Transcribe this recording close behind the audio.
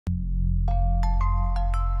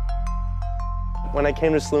When I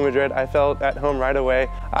came to SLU-Madrid, I felt at home right away.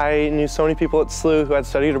 I knew so many people at SLU who had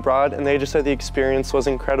studied abroad, and they just said the experience was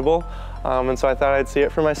incredible, and so I thought I'd see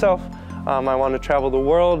it for myself. I wanted to travel the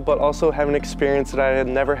world, but also have an experience that I had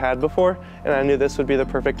never had before, and I knew this would be the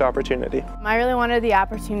perfect opportunity. I really wanted the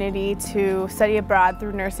opportunity to study abroad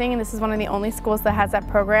through nursing, and this is one of the only schools that has that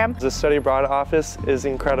program. The study abroad office is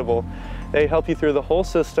incredible. They help you through the whole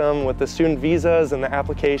system with the student visas and the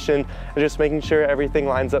application, and just making sure everything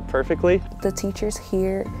lines up perfectly. The teachers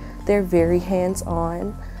here, they're very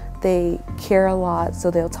hands-on. They care a lot,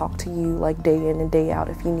 so they'll talk to you like day in and day out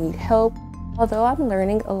if you need help. Although I'm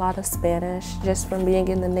learning a lot of Spanish just from being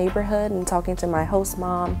in the neighborhood and talking to my host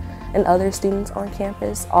mom and other students on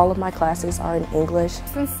campus, all of my classes are in English.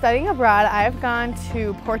 Since studying abroad, I've gone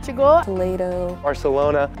to Portugal, Toledo,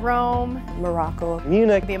 Barcelona, Rome, Morocco,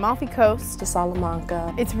 Munich, the Amalfi Coast, to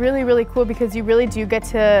Salamanca. It's really, really cool because you really do get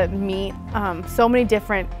to meet so many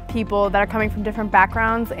different people that are coming from different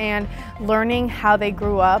backgrounds, and learning how they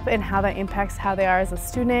grew up and how that impacts how they are as a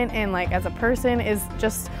student and like as a person is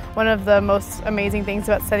just one of the most amazing things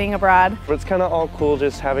about studying abroad. But it's kind of all cool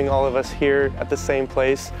just having all of us here at the same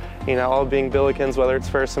place, you know, all being Billikens, whether it's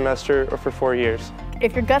for a semester or for 4 years.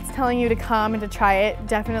 If your gut's telling you to come and to try it,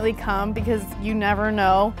 definitely come, because you never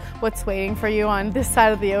know what's waiting for you on this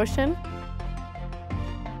side of the ocean.